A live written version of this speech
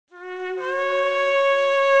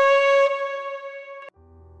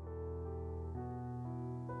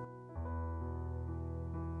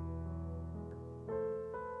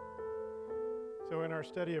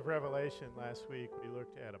Study of Revelation last week, we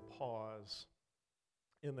looked at a pause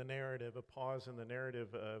in the narrative,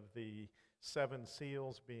 of the seven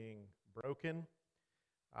seals being broken.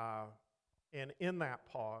 And in that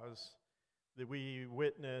pause, that we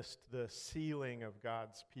witnessed the sealing of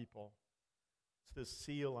God's people. It's the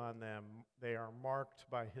seal on them. They are marked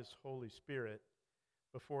by His Holy Spirit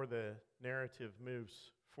before the narrative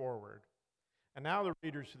moves forward. And now the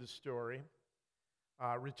readers of the story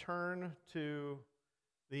return to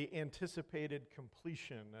the anticipated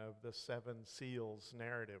completion of the seven seals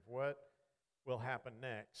narrative. What will happen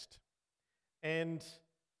next? And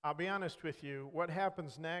I'll be honest with you, what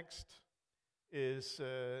happens next is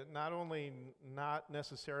not only not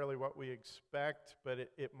necessarily what we expect, but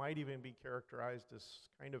it might even be characterized as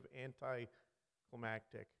kind of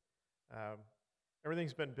anticlimactic.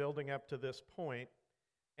 Everything's been building up to this point,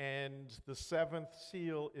 and the seventh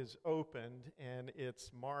seal is opened, and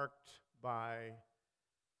it's marked by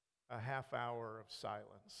a half hour of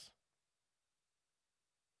silence.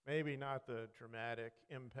 Maybe not the dramatic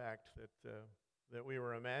impact that we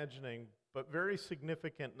were imagining, but very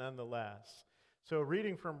significant nonetheless. So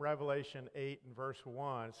reading from Revelation 8 and verse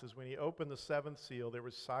 1, it says, when he opened the seventh seal, there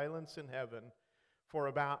was silence in heaven for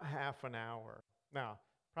about half an hour. Now,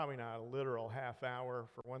 probably not a literal half hour.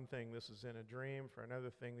 For one thing, this is in a dream. For another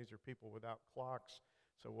thing, these are people without clocks.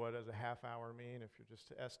 So what does a half hour mean if you're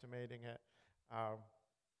just estimating it?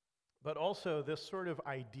 But also this sort of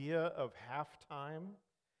idea of halftime,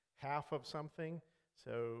 half of something.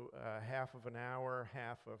 So half of an hour,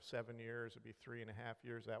 half of 7 years would be 3.5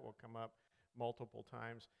 years. That will come up multiple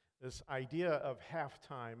times. This idea of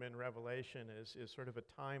halftime in Revelation is sort of a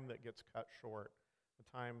time that gets cut short,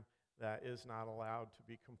 a time that is not allowed to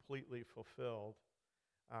be completely fulfilled.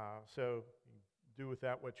 So do with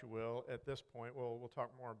that what you will. At this point, we'll talk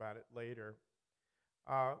more about it later.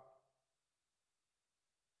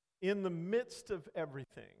 In the midst of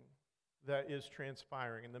everything that is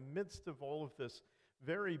transpiring, in the midst of all of this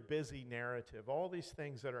very busy narrative, all these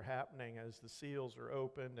things that are happening as the seals are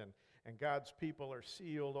opened and God's people are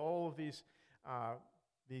sealed, all of these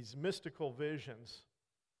mystical visions,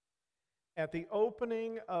 at the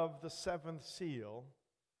opening of the seventh seal,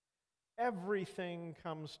 everything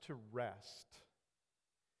comes to rest.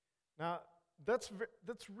 Now, that's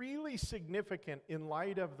really significant in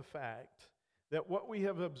light of the fact that what we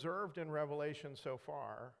have observed in Revelation so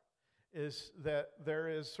far is that there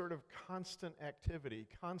is sort of constant activity,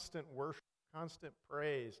 constant worship, constant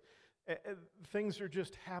praise. Things are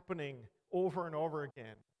just happening over and over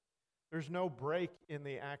again. There's no break in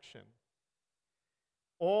the action.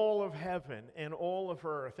 All of heaven and all of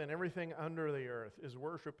earth and everything under the earth is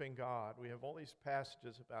worshiping God. We have all these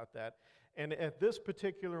passages about that. And at this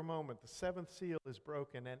particular moment, the seventh seal is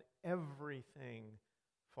broken and everything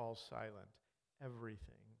falls silent.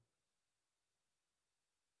 Everything.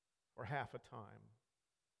 For half a time.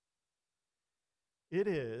 It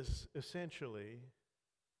is essentially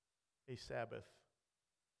a Sabbath.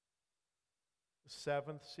 The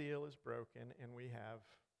seventh seal is broken and we have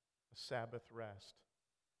a Sabbath rest.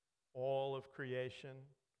 All of creation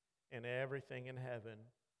and everything in heaven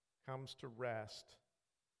comes to rest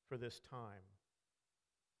for this time.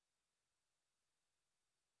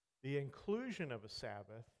 The inclusion of a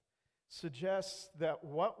Sabbath suggests that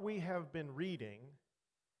what we have been reading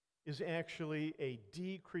is actually a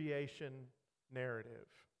decreation narrative.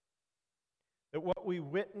 That what we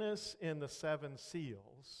witness in the seven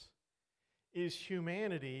seals is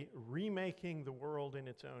humanity remaking the world in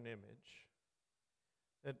its own image.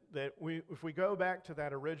 If we go back to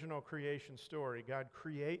that original creation story, God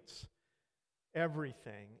creates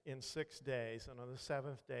everything in 6 days, and on the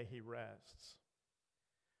seventh day He rests.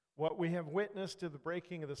 What we have witnessed to the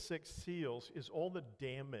breaking of the six seals is all the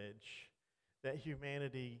damage that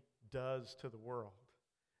humanity does to the world.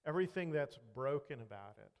 Everything that's broken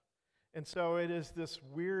about it. And so it is this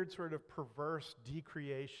weird sort of perverse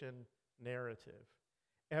decreation narrative.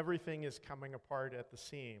 Everything is coming apart at the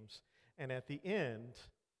seams. And at the end,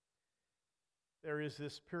 there is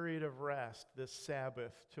this period of rest, this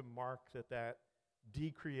Sabbath, to mark that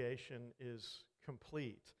decreation is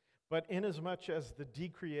complete. But inasmuch as the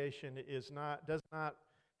decreation does not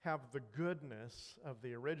have the goodness of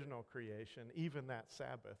the original creation, even that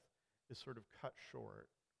Sabbath is sort of cut short.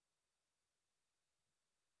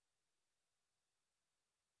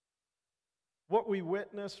 What we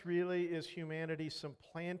witness really is humanity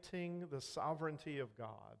supplanting the sovereignty of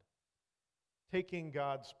God, taking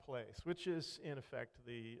God's place, which is in effect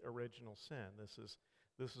the original sin. This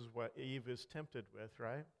is what Eve is tempted with,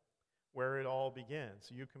 right? Where it all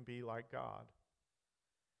begins. You can be like God.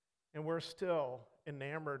 And we're still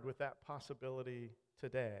enamored with that possibility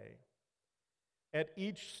today. At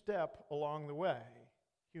each step along the way,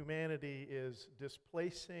 humanity is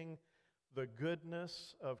displacing the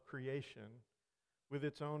goodness of creation with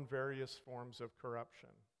its own various forms of corruption.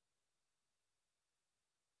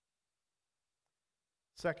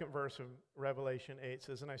 Second verse of Revelation 8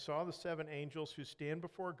 says, "And I saw the 7 angels who stand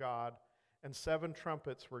before God, and 7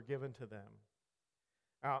 trumpets were given to them."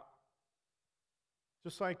 Now,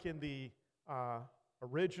 just like in the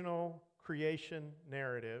original creation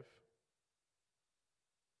narrative,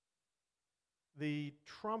 the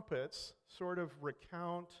trumpets sort of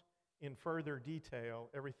recount in further detail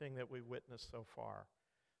everything that we've witnessed so far.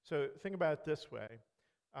 So think about it this way.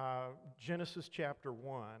 Genesis chapter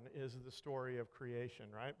 1 is the story of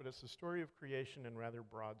creation, right? But it's the story of creation in rather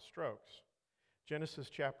broad strokes. Genesis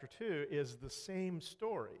chapter 2 is the same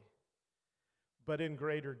story, but in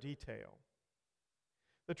greater detail.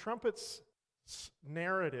 The trumpet's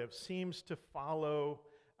narrative seems to follow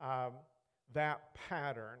that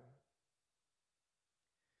pattern.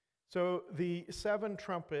 So the 7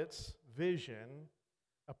 trumpets vision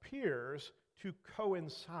appears to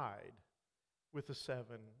coincide with the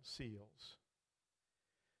 7 seals.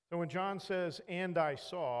 So when John says, "and I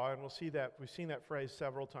saw," and we've seen that phrase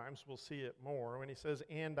several times, we'll see it more. When he says,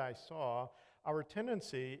 "and I saw," our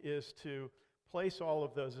tendency is to place all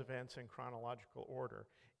of those events in chronological order.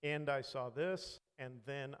 And I saw this, and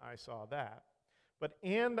then I saw that. But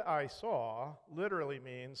 "and I saw" literally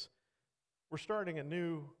means we're starting a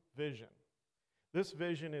new vision. This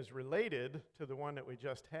vision is related to the one that we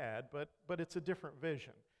just had, but it's a different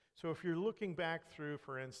vision. So if you're looking back through,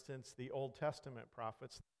 for instance, the Old Testament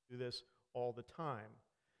prophets, they do this all the time.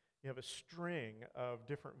 You have a string of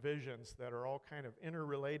different visions that are all kind of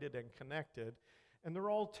interrelated and connected, and they're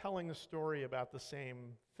all telling a story about the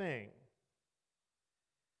same thing.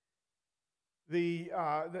 The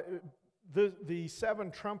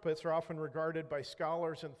 7 trumpets are often regarded by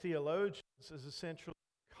scholars and theologians as essentially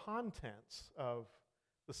contents of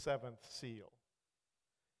the 7th seal.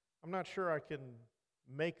 I'm not sure I can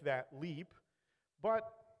make that leap,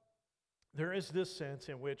 but there is this sense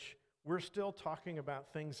in which we're still talking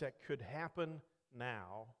about things that could happen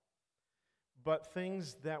now, but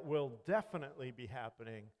things that will definitely be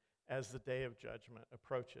happening as the day of judgment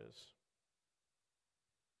approaches.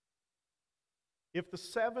 If the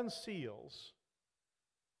 7 seals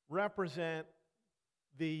represent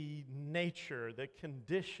the nature, the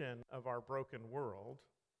condition of our broken world,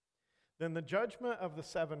 then the judgment of the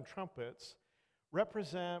 7 trumpets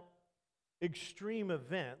represent extreme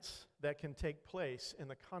events that can take place in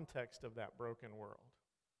the context of that broken world.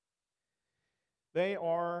 They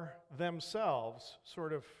are themselves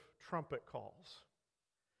sort of trumpet calls.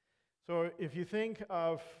 So if you think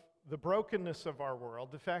of the brokenness of our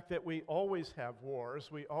world, the fact that we always have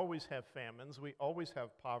wars, we always have famines, we always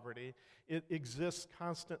have poverty, it exists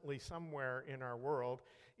constantly somewhere in our world.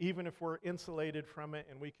 Even if we're insulated from it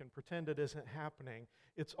and we can pretend it isn't happening,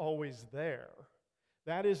 it's always there.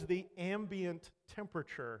 That is the ambient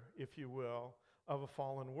temperature, if you will, of a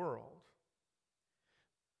fallen world.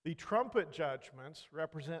 The trumpet judgments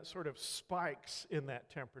represent sort of spikes in that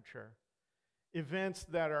temperature. Events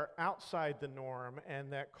that are outside the norm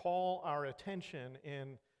and that call our attention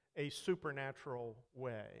in a supernatural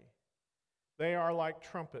way. They are like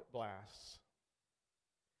trumpet blasts.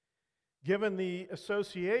 Given the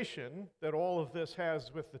association that all of this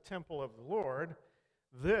has with the temple of the Lord,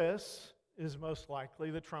 this is most likely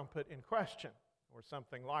the trumpet in question, or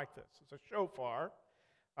something like this. It's a shofar.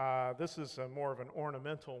 This is more of an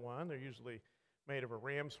ornamental one. They're usually made of a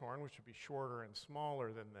ram's horn, which would be shorter and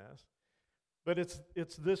smaller than this. But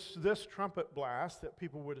it's this trumpet blast that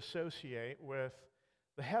people would associate with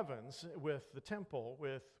the heavens, with the temple,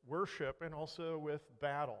 with worship, and also with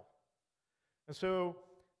battle. And so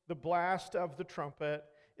the blast of the trumpet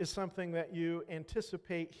is something that you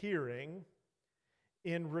anticipate hearing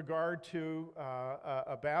in regard to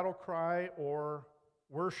a battle cry or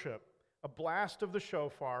worship. A blast of the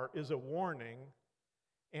shofar is a warning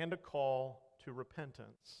and a call to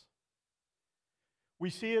repentance. We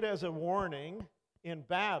see it as a warning in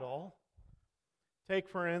battle. Take,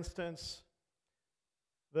 for instance,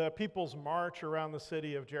 the people's march around the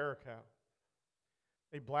city of Jericho.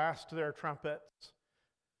 They blast their trumpets,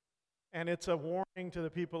 and it's a warning to the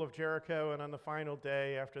people of Jericho, and on the final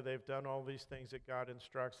day, after they've done all these things that God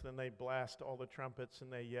instructs, then they blast all the trumpets,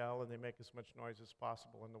 and they yell, and they make as much noise as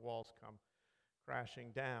possible, and the walls come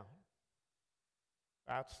crashing down.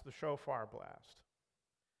 That's the shofar blast.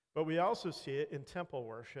 But we also see it in temple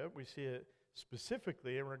worship. We see it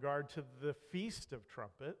specifically in regard to the Feast of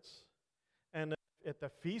Trumpets. And at the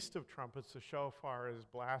Feast of Trumpets, the shofar is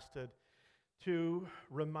blasted to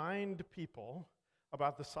remind people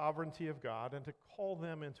about the sovereignty of God and to call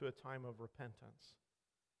them into a time of repentance.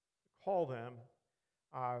 Call them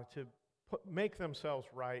to make themselves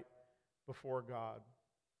right before God.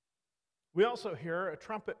 We also hear a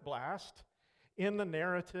trumpet blast in the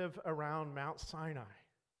narrative around Mount Sinai.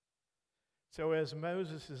 So as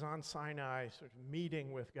Moses is on Sinai, sort of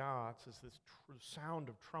meeting with God, says this sound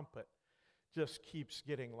of trumpet just keeps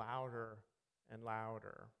getting louder and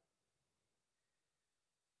louder.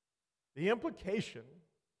 The implication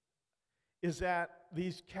is that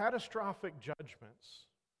these catastrophic judgments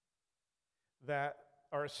that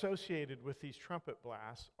are associated with these trumpet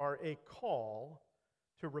blasts are a call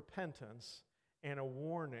to repentance and a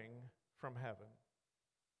warning from heaven.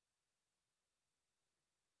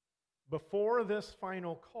 Before this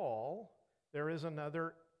final call, there is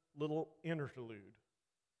another little interlude.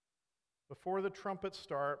 Before the trumpets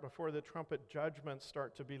start, before the trumpet judgments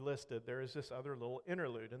start to be listed, there is this other little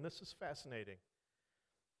interlude, and this is fascinating.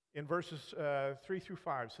 In verses 3 through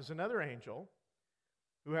 5, it says, another angel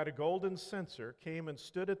who had a golden censer came and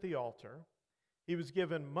stood at the altar. He was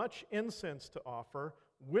given much incense to offer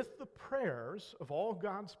with the prayers of all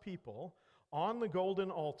God's people on the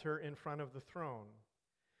golden altar in front of the throne.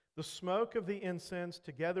 The smoke of the incense,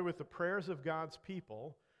 together with the prayers of God's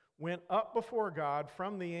people, went up before God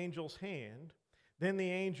from the angel's hand. Then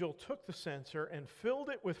the angel took the censer and filled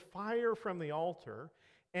it with fire from the altar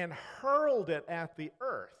and hurled it at the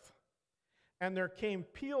earth. And there came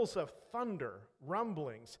peals of thunder,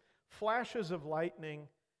 rumblings, flashes of lightning,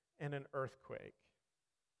 and an earthquake.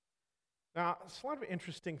 Now, there's a lot of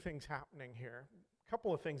interesting things happening here. A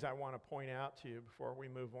couple of things I want to point out to you before we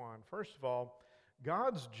move on. First of all,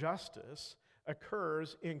 God's justice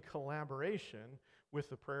occurs in collaboration with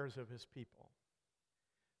the prayers of his people.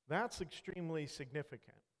 That's extremely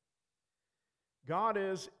significant. God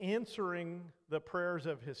is answering the prayers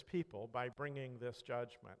of his people by bringing this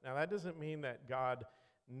judgment. Now, that doesn't mean that God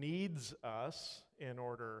needs us in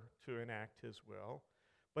order to enact his will,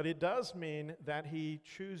 but it does mean that he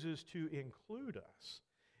chooses to include us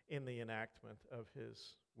in the enactment of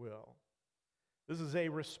his will. This is a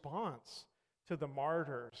response to the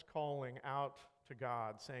martyrs calling out to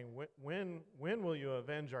God, saying, when will you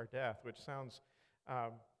avenge our death? Which sounds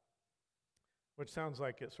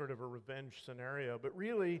like it's sort of a revenge scenario. But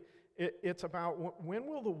really, it's about when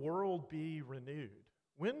will the world be renewed?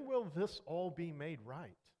 When will this all be made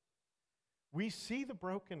right? We see the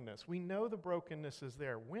brokenness. We know the brokenness is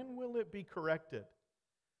there. When will it be corrected?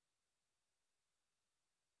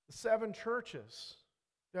 The 7 churches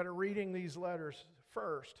that are reading these letters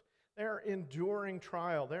first, they're enduring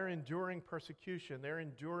trial, they're enduring persecution, they're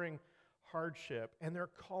enduring hardship, and they're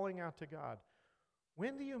calling out to God.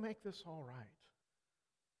 When do you make this all right?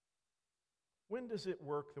 When does it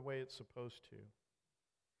work the way it's supposed to?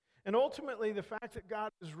 And ultimately, the fact that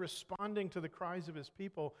God is responding to the cries of his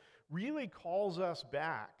people really calls us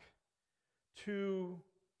back to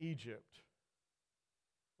Egypt.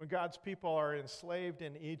 When God's people are enslaved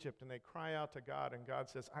in Egypt and they cry out to God, and God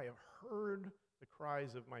says, I have heard the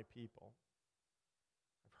cries of my people.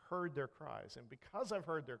 I've heard their cries. And because I've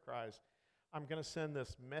heard their cries, I'm going to send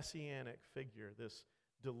this messianic figure, this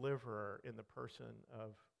deliverer in the person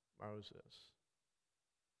of Moses.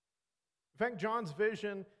 In fact, John's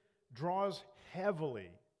vision draws heavily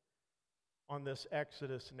on this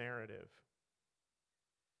Exodus narrative.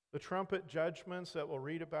 The trumpet judgments that we'll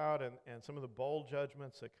read about and some of the bold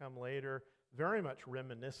judgments that come later, very much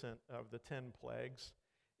reminiscent of the 10 plagues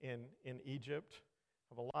in Egypt,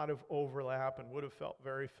 have a lot of overlap and would have felt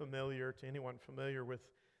very familiar to anyone familiar with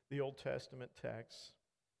the Old Testament texts.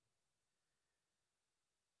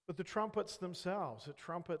 But the trumpets themselves, the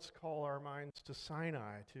trumpets call our minds to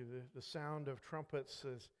Sinai, to the sound of trumpets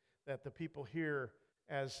that the people hear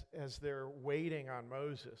as they're waiting on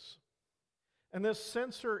Moses. And this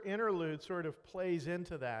censer interlude sort of plays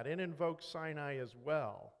into that. It invokes Sinai as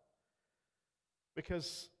well.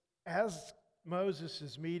 Because as Moses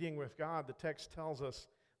is meeting with God, the text tells us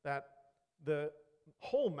that the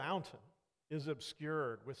whole mountain is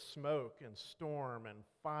obscured with smoke and storm and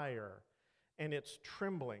fire. And it's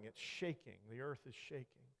trembling, it's shaking. The earth is shaking.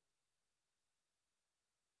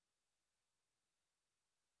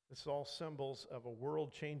 This is all symbols of a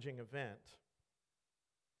world-changing event.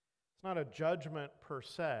 It's not a judgment per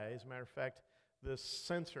se. As a matter of fact, this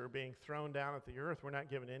censer being thrown down at the earth, we're not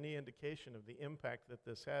given any indication of the impact that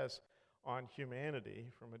this has on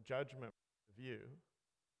humanity from a judgment view.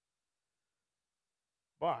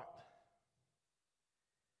 But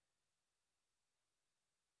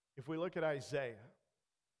if we look at Isaiah,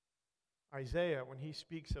 when he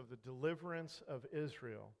speaks of the deliverance of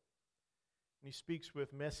Israel, And he speaks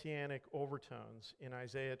with messianic overtones in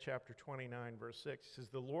Isaiah chapter 29, verse 6. He says,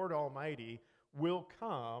 "The Lord Almighty will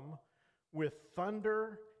come with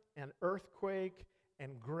thunder and earthquake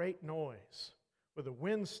and great noise, with a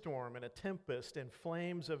windstorm and a tempest and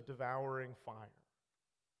flames of devouring fire."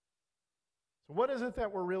 So what is it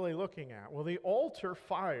that we're really looking at? Well, the altar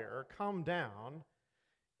fire come down,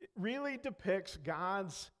 it really depicts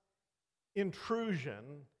God's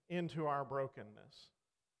intrusion into our brokenness.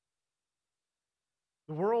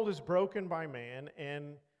 The world is broken by man,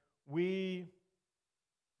 and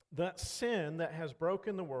that sin that has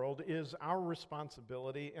broken the world is our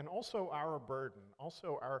responsibility and also our burden,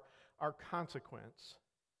 also our consequence.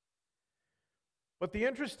 But the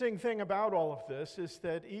interesting thing about all of this is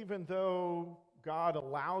that even though God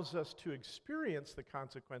allows us to experience the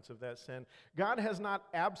consequence of that sin, God has not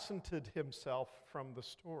absented himself from the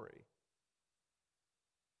story.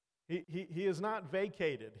 He has not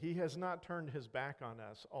vacated. He has not turned his back on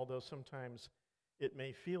us, although sometimes it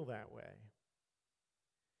may feel that way.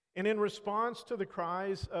 And in response to the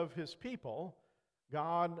cries of his people,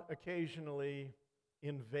 God occasionally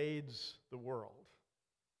invades the world,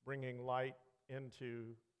 bringing light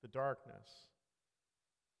into the darkness.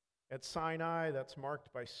 At Sinai, that's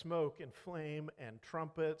marked by smoke and flame and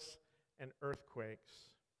trumpets and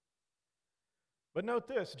earthquakes. But note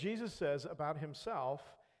this, Jesus says about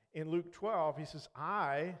himself in Luke 12, he says,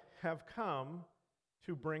 "I have come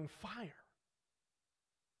to bring fire."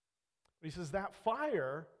 He says that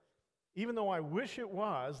fire, even though I wish it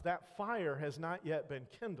was, that fire has not yet been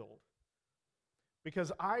kindled,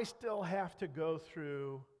 because I still have to go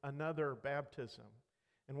through another baptism.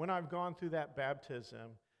 And when I've gone through that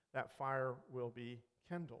baptism, that fire will be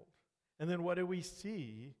kindled. And then what do we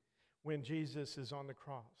see when Jesus is on the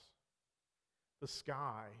cross? The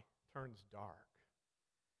sky turns dark.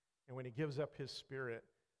 And when he gives up his spirit,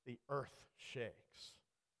 the earth shakes.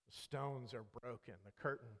 The stones are broken. The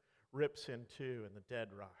curtain rips in two, and the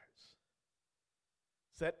dead rise.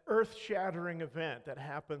 It's that earth-shattering event that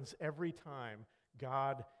happens every time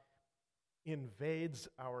God invades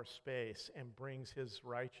our space and brings his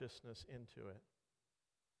righteousness into it.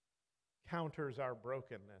 Counters our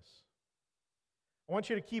brokenness. I want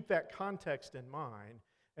you to keep that context in mind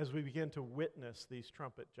as we begin to witness these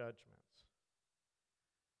trumpet judgments.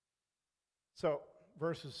 So,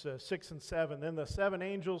 verses 6 and 7, "Then the 7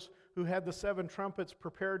 angels who had the 7 trumpets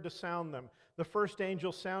prepared to sound them. The first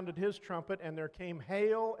angel sounded his trumpet, and there came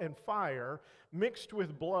hail and fire mixed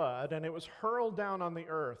with blood, and it was hurled down on the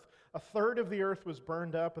earth. A third of the earth was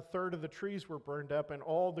burned up, a third of the trees were burned up, and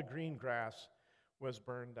all the green grass was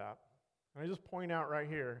burned up." And I just point out right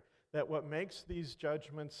here that what makes these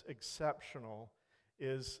judgments exceptional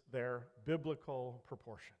is their biblical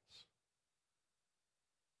proportions.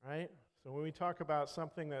 Right? So when we talk about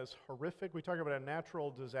something that's horrific, we talk about a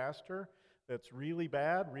natural disaster that's really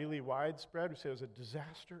bad, really widespread. We say it was a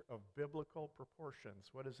disaster of biblical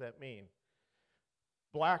proportions. What does that mean?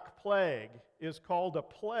 Black Plague is called a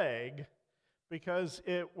plague because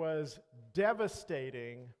it was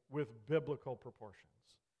devastating with biblical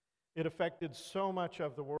proportions. It affected so much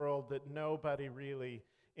of the world that nobody really,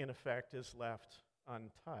 in effect, is left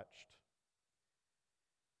untouched.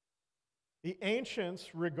 The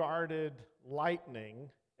ancients regarded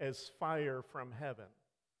lightning as fire from heaven.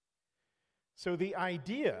 So the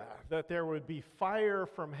idea that there would be fire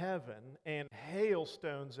from heaven and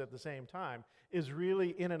hailstones at the same time is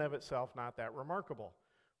really in and of itself not that remarkable.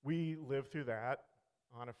 We live through that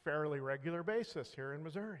on a fairly regular basis here in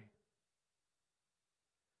Missouri.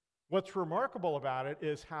 What's remarkable about it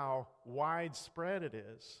is how widespread it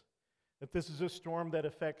is, that this is a storm that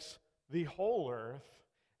affects the whole earth,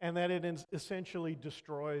 and that it essentially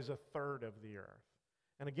destroys a third of the earth.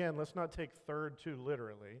 And again, let's not take third too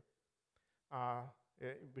literally,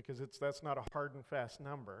 because that's not a hard and fast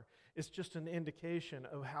number. It's just an indication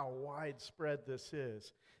of how widespread this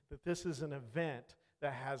is, that this is an event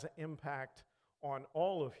that has an impact on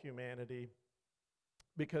all of humanity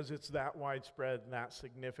because it's that widespread and that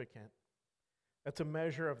significant. That's a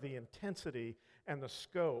measure of the intensity and the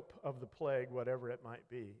scope of the plague, whatever it might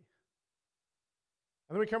be.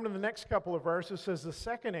 And then we come to the next couple of verses. It says, "The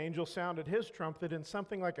second angel sounded his trumpet, and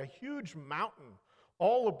something like a huge mountain,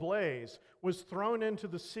 all ablaze, was thrown into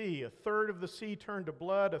the sea. A third of the sea turned to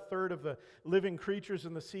blood, a third of the living creatures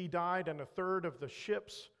in the sea died, and a third of the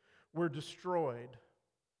ships were destroyed."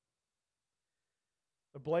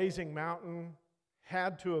 The blazing mountain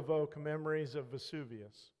had to evoke memories of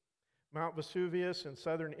Vesuvius. Mount Vesuvius in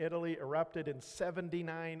southern Italy erupted in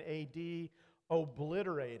 79 AD,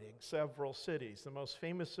 obliterating several cities, the most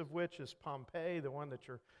famous of which is Pompeii, the one that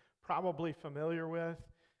you're probably familiar with.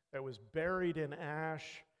 that was buried in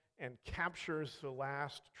ash and captures the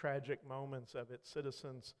last tragic moments of its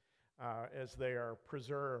citizens as they are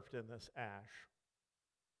preserved in this ash.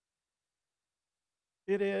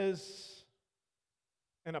 It is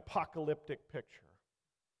an apocalyptic picture.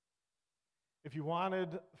 If you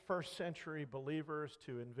wanted first century believers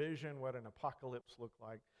to envision what an apocalypse looked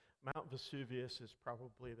like, Mount Vesuvius is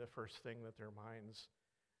probably the first thing that their minds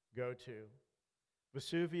go to.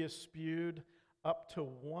 Vesuvius spewed up to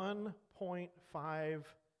 1.5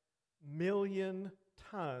 million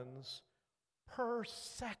tons per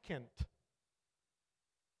second,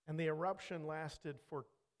 and the eruption lasted for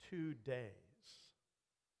 2 days.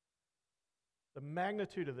 The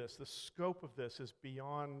magnitude of this, the scope of this, is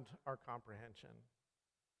beyond our comprehension.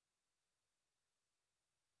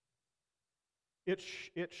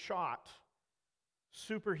 It shot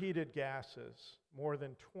superheated gases more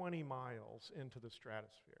than 20 miles into the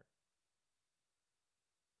stratosphere.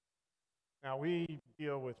 Now, we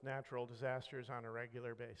deal with natural disasters on a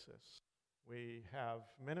regular basis. We have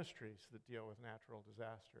ministries that deal with natural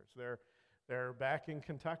disasters. They're back in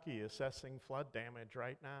Kentucky assessing flood damage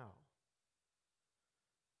right now.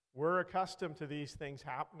 We're accustomed to these things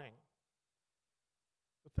happening.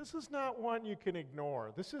 But this is not one you can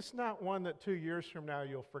ignore. This is not one that 2 years from now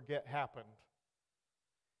you'll forget happened.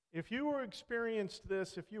 If you were experienced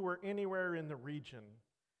this, if you were anywhere in the region,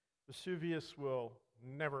 Vesuvius will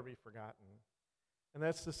never be forgotten. And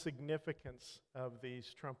that's the significance of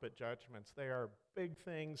these trumpet judgments. They are big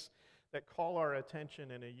things that call our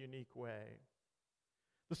attention in a unique way.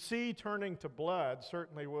 The sea turning to blood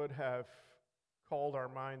certainly would have called our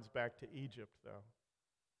minds back to Egypt, though.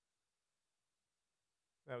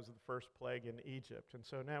 That was the first plague in Egypt. And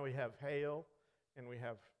so now we have hail and we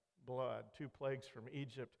have blood, 2 plagues from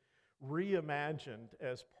Egypt, reimagined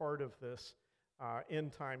as part of this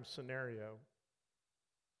end-time scenario.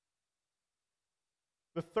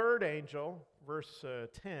 The third angel, verse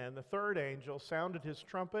 10, the third angel sounded his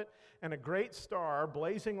trumpet, and a great star,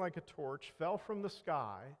 blazing like a torch, fell from the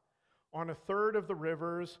sky on a third of the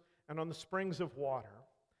rivers and on the springs of water.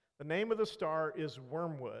 The name of the star is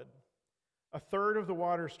Wormwood. A third of the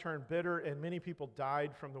waters turned bitter, and many people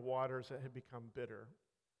died from the waters that had become bitter.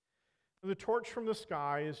 The torch from the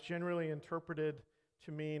sky is generally interpreted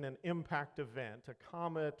to mean an impact event, a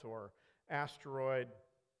comet or asteroid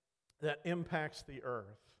that impacts the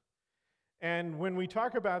earth. And when we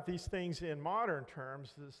talk about these things in modern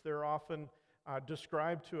terms, they're often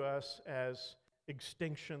described to us as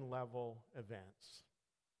extinction-level events.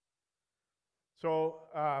 So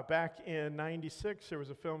back in '96, there was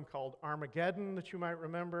a film called Armageddon that you might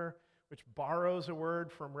remember, which borrows a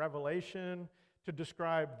word from Revelation to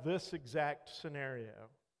describe this exact scenario,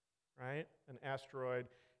 right? An asteroid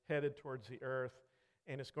headed towards the earth,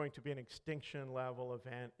 and it's going to be an extinction-level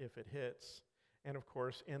event if it hits. And of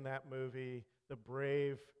course, in that movie, the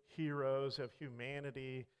brave heroes of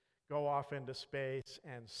humanity go off into space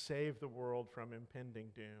and save the world from impending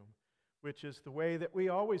doom, which is the way that we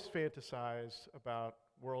always fantasize about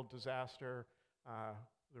world disaster.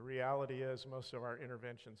 The reality is most of our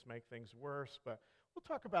interventions make things worse, but we'll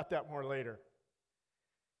talk about that more later.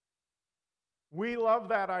 We love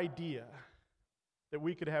that idea that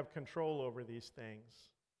we could have control over these things.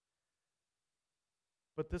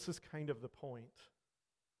 But this is kind of the point.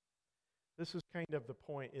 This is kind of the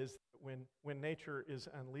point, is that when nature is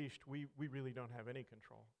unleashed, we really don't have any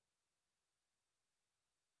control.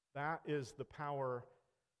 That is the power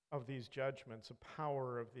of these judgments, the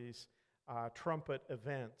power of these trumpet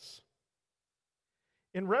events.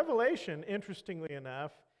 In Revelation, interestingly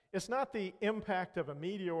enough, it's not the impact of a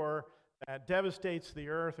meteor that devastates the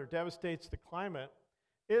earth or devastates the climate.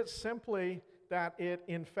 It's simply that it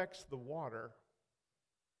infects the water.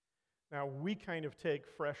 Now, we kind of take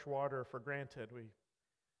fresh water for granted. We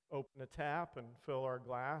open a tap and fill our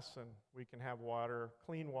glass, and we can have water,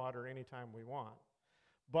 clean water, anytime we want.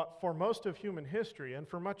 But for most of human history, and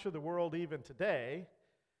for much of the world even today,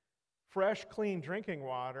 fresh, clean drinking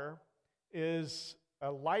water is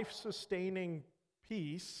a life-sustaining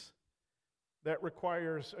piece that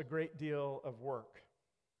requires a great deal of work.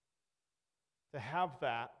 To have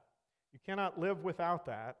that, you cannot live without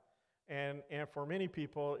that. And for many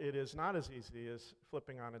people, it is not as easy as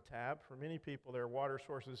flipping on a tap. For many people, their water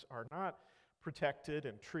sources are not protected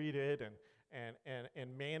and treated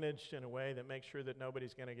and managed in a way that makes sure that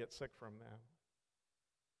nobody's going to get sick from them.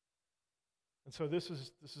 And so this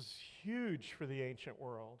is huge for the ancient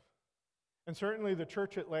world. And certainly the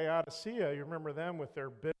church at Laodicea, you remember them with their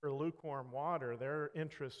bitter, lukewarm water, their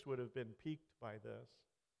interest would have been piqued by this.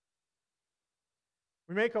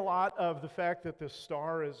 We make a lot of the fact that this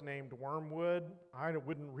star is named wormwood. I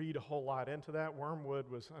wouldn't read a whole lot into that. Wormwood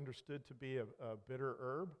was understood to be a bitter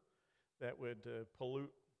herb that would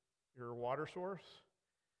pollute your water source.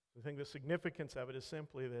 I think the significance of it is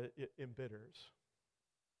simply that it embitters.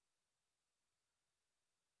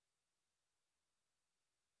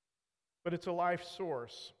 But it's a life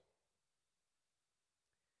source.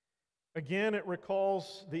 Again, it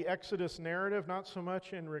recalls the Exodus narrative, not so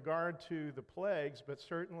much in regard to the plagues, but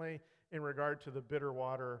certainly in regard to the bitter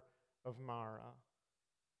water of Marah.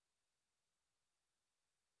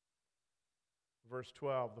 Verse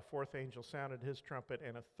 12, the fourth angel sounded his trumpet,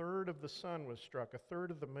 and a third of the sun was struck, a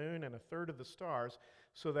third of the moon, and a third of the stars,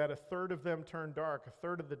 so that a third of them turned dark, a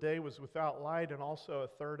third of the day was without light, and also a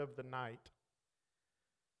third of the night.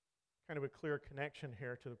 Kind of a clear connection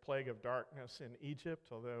here to the plague of darkness in Egypt,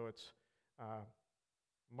 although it's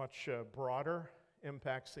much broader,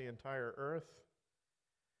 impacts the entire earth.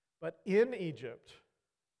 But in Egypt,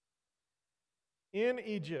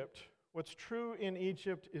 what's true in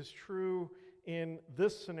Egypt is true in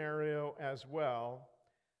this scenario as well.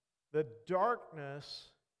 The darkness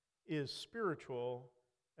is spiritual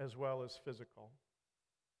as well as physical.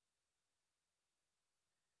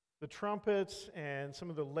 The trumpets and some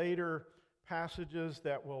of the later passages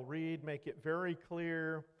that we'll read make it very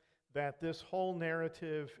clear that this whole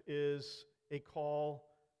narrative is a call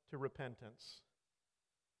to repentance.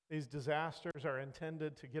 These disasters are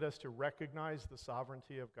intended to get us to recognize the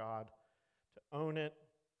sovereignty of God, to own it,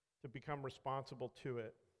 to become responsible to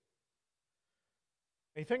it.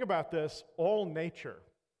 And you think about this, all nature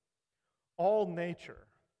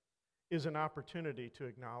is an opportunity to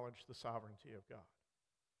acknowledge the sovereignty of God,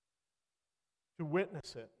 to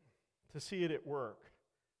witness it, to see it at work,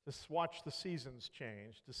 to watch the seasons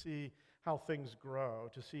change, to see how things grow,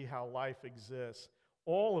 to see how life exists.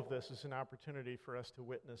 All of this is an opportunity for us to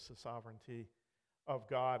witness the sovereignty of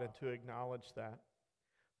God and to acknowledge that.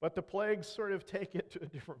 But the plagues sort of take it to a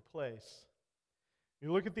different place.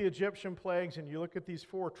 You look at the Egyptian plagues and you look at these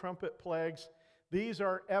 4 trumpet plagues, these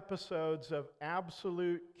are episodes of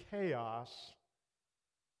absolute chaos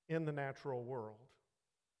in the natural world.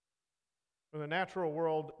 When the natural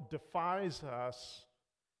world defies us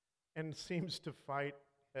and seems to fight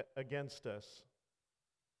against us.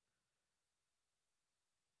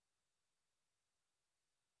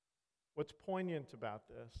 What's poignant about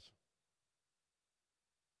this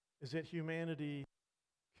is that humanity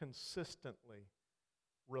consistently,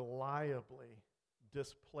 reliably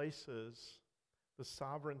displaces the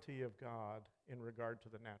sovereignty of God in regard to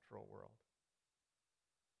the natural world.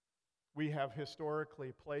 We have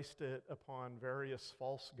historically placed it upon various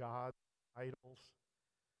false gods, idols.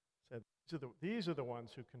 Said these are the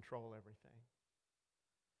ones who control everything.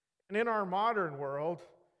 And in our modern world,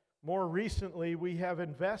 more recently, we have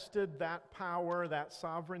invested that power, that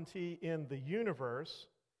sovereignty in the universe,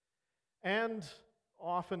 and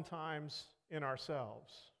oftentimes in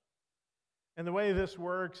ourselves. And the way this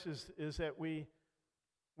works is that we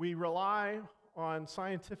rely on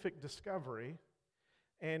scientific discovery,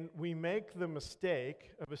 and we make the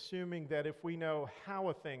mistake of assuming that if we know how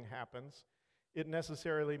a thing happens, it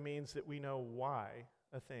necessarily means that we know why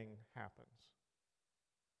a thing happens.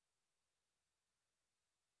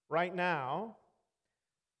 Right now,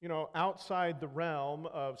 outside the realm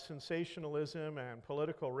of sensationalism and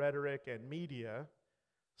political rhetoric and media,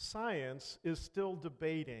 science is still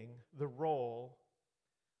debating the role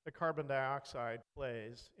that carbon dioxide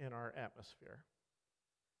plays in our atmosphere.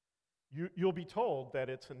 You'll be told that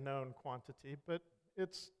it's a known quantity, but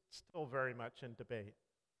it's still very much in debate.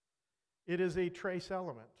 It is a trace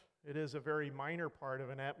element. It is a very minor part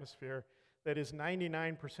of an atmosphere that is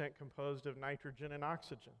 99% composed of nitrogen and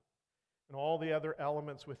oxygen. And all the other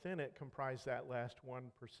elements within it comprise that last 1%.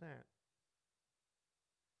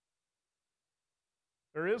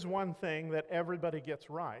 There is one thing that everybody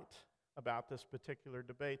gets right about this particular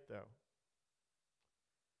debate, though.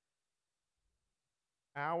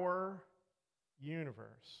 Our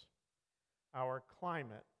universe, our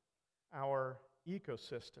climate, our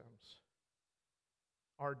ecosystems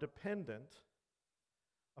are dependent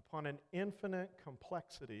upon an infinite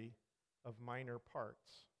complexity of minor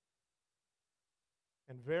parts.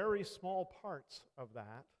 And very small parts of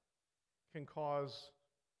that can cause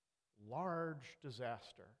large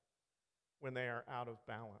disaster when they are out of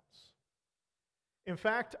balance. In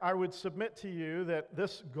fact, I would submit to you that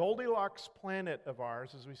this Goldilocks planet of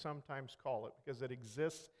ours, as we sometimes call it, because it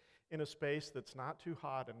exists in a space that's not too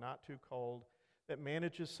hot and not too cold, that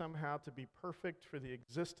manages somehow to be perfect for the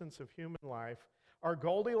existence of human life, our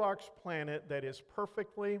Goldilocks planet that is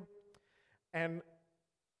perfectly and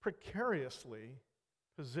precariously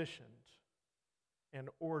positioned and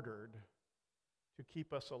ordered to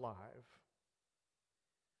keep us alive.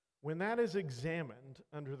 When that is examined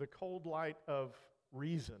under the cold light of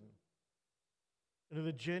reason, under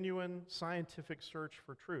the genuine scientific search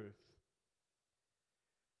for truth,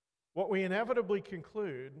 what we inevitably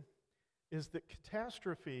conclude is that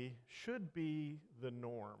catastrophe should be the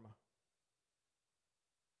norm.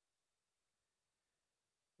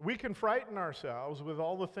 We can frighten ourselves with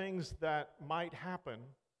all the things that might happen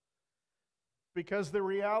because the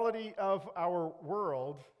reality of our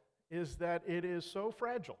world is that it is so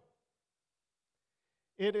fragile.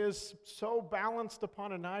 It is so balanced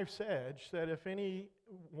upon a knife's edge that if any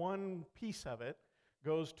one piece of it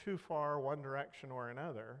goes too far one direction or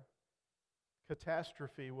another,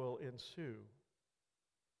 catastrophe will ensue.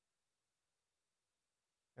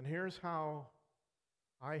 And here's how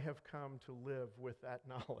I have come to live with that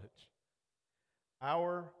knowledge.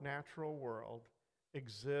 Our natural world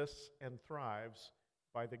exists and thrives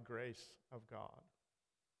by the grace of God.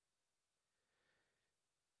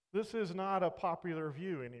 This is not a popular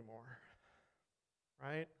view anymore,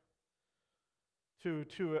 right?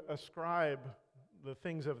 To ascribe the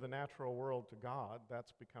things of the natural world to God,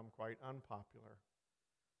 that's become quite unpopular.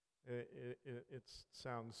 It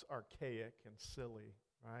sounds archaic and silly,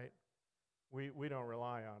 right? We don't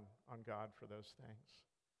rely on God for those things.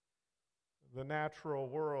 The natural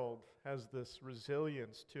world has this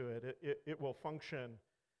resilience to it. It will function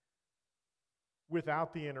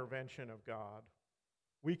without the intervention of God.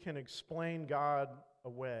 We can explain God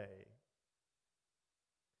away.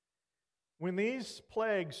 When these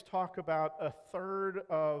plagues talk about a third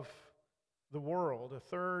of the world, a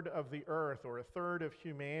third of the earth, or a third of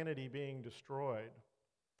humanity being destroyed,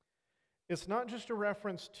 it's not just a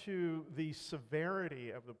reference to the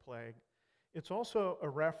severity of the plague, it's also a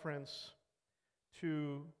reference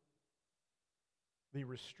to the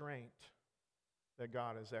restraint that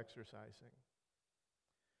God is exercising.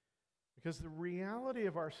 Because the reality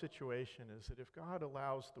of our situation is that if God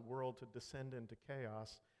allows the world to descend into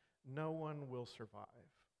chaos, no one will survive.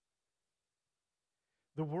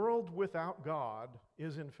 The world without God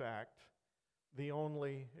is, in fact, the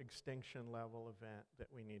only extinction level event that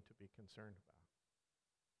we need to be concerned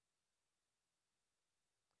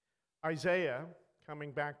about. Isaiah,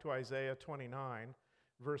 coming back to Isaiah 29,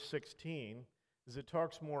 verse 16, as it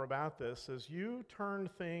talks more about this, says, "You turn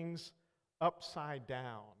things upside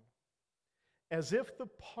down, as if the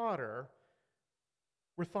potter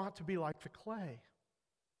were thought to be like the clay.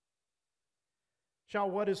 Shall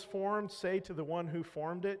what is formed say to the one who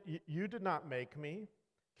formed it, 'You did not make me'?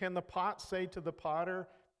 Can the pot say to the potter,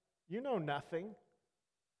 'You know nothing'?"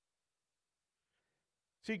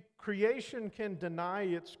 See, creation can deny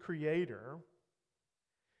its creator,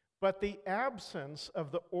 but the absence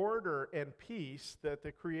of the order and peace that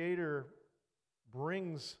the Creator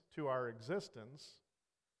brings to our existence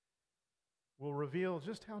will reveal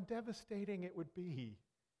just how devastating it would be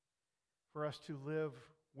for us to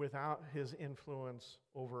live without His influence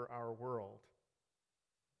over our world.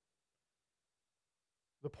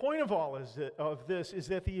 The point of all of this is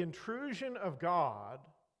that the intrusion of God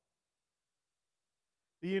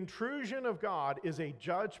is a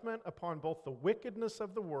judgment upon both the wickedness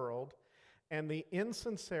of the world and the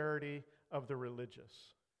insincerity of the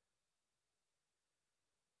religious.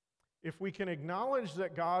 If we can acknowledge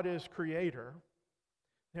that God is creator,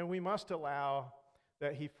 then we must allow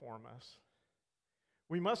that He form us.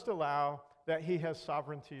 We must allow that He has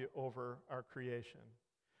sovereignty over our creation.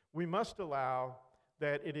 We must allow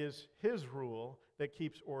that it is His rule that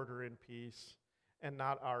keeps order and peace and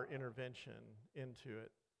not our intervention into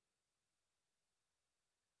it.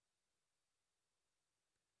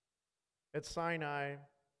 At Sinai,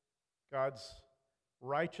 God's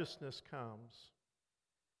righteousness comes.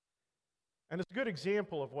 And it's a good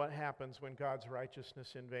example of what happens when God's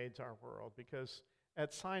righteousness invades our world, because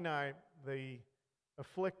at Sinai, the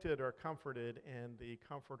afflicted are comforted and the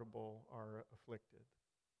comfortable are afflicted.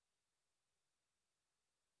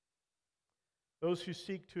 Those who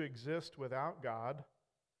seek to exist without God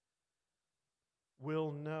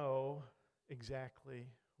will know exactly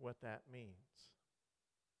what that means.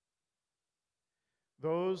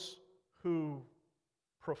 Those who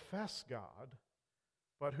profess God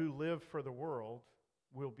but who live for the world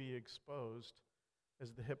will be exposed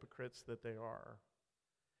as the hypocrites that they are.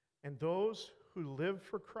 And those who live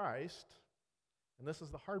for Christ, and this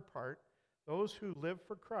is the hard part, those who live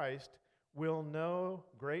for Christ will know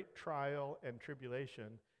great trial and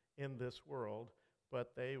tribulation in this world,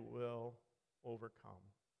 but they will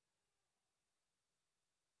overcome.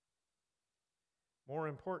 More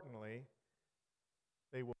importantly,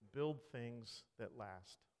 They will build things that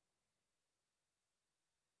last.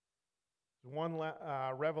 One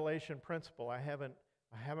revelation principle I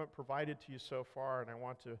haven't provided to you so far, and I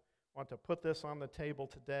want to put this on the table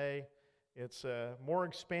today. It's more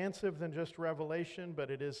expansive than just revelation, but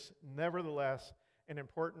it is nevertheless an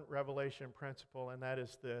important revelation principle, and that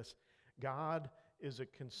is this: God is a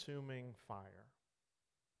consuming fire.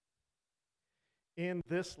 In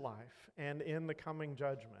this life and in the coming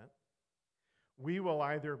judgment, we will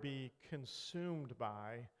either be consumed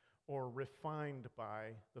by or refined by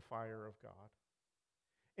the fire of God.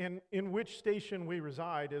 And in which station we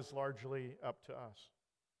reside is largely up to us.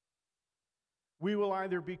 We will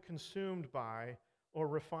either be consumed by or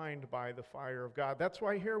refined by the fire of God. That's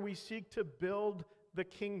why here we seek to build the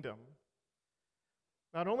kingdom.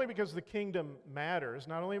 Not only because the kingdom matters,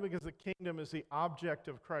 not only because the kingdom is the object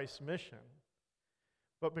of Christ's mission,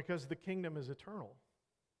 but because the kingdom is eternal.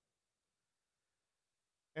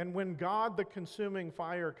 And when God, the consuming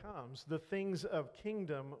fire, comes, the things of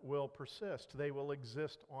kingdom will persist. They will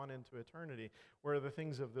exist on into eternity, where the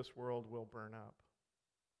things of this world will burn up.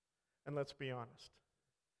 And let's be honest,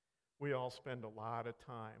 we all spend a lot of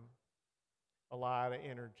time, a lot of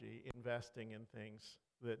energy investing in things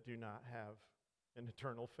that do not have an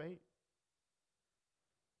eternal fate.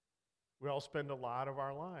 We all spend a lot of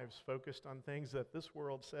our lives focused on things that this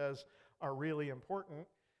world says are really important,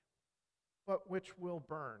 but which will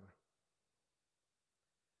burn.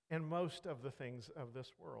 And most of the things of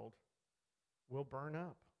this world will burn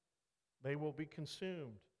up. They will be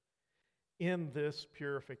consumed in this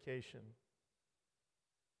purification.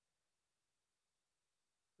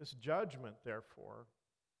 This judgment, therefore,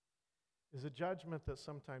 is a judgment that's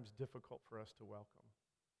sometimes difficult for us to welcome.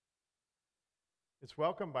 It's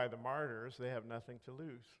welcomed by the martyrs. They have nothing to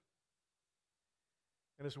lose.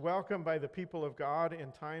 And it's welcomed by the people of God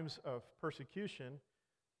in times of persecution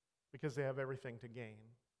because they have everything to gain.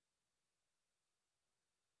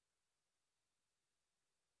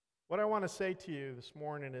 What I want to say to you this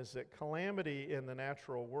morning is that calamity in the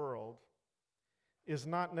natural world is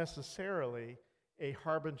not necessarily a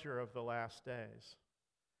harbinger of the last days.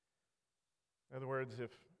 In other words,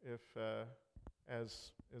 if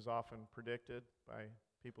as is often predicted by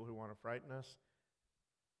people who want to frighten us,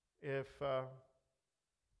 if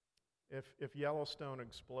Yellowstone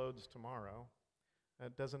explodes tomorrow,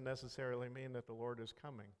 that doesn't necessarily mean that the Lord is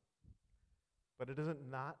coming. But it doesn't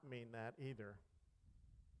not mean that either.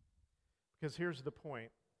 Because here's the point.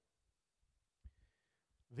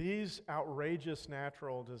 These outrageous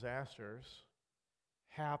natural disasters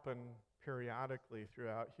happen periodically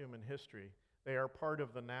throughout human history. They are part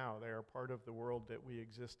of the now. They are part of the world that we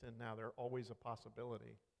exist in now. They're always a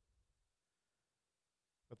possibility.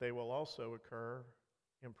 But they will also occur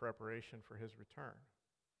in preparation for his return.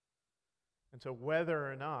 And so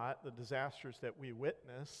whether or not the disasters that we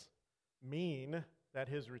witness mean that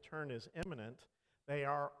his return is imminent, they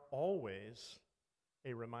are always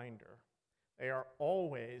a reminder. They are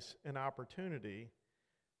always an opportunity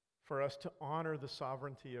for us to honor the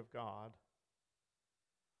sovereignty of God,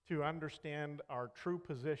 to understand our true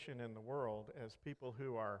position in the world as people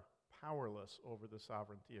who are powerless over the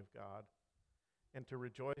sovereignty of God, and to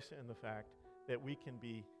rejoice in the fact that we can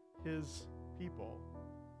be his people,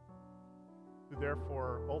 who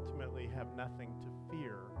therefore ultimately have nothing to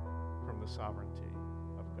fear from the sovereignty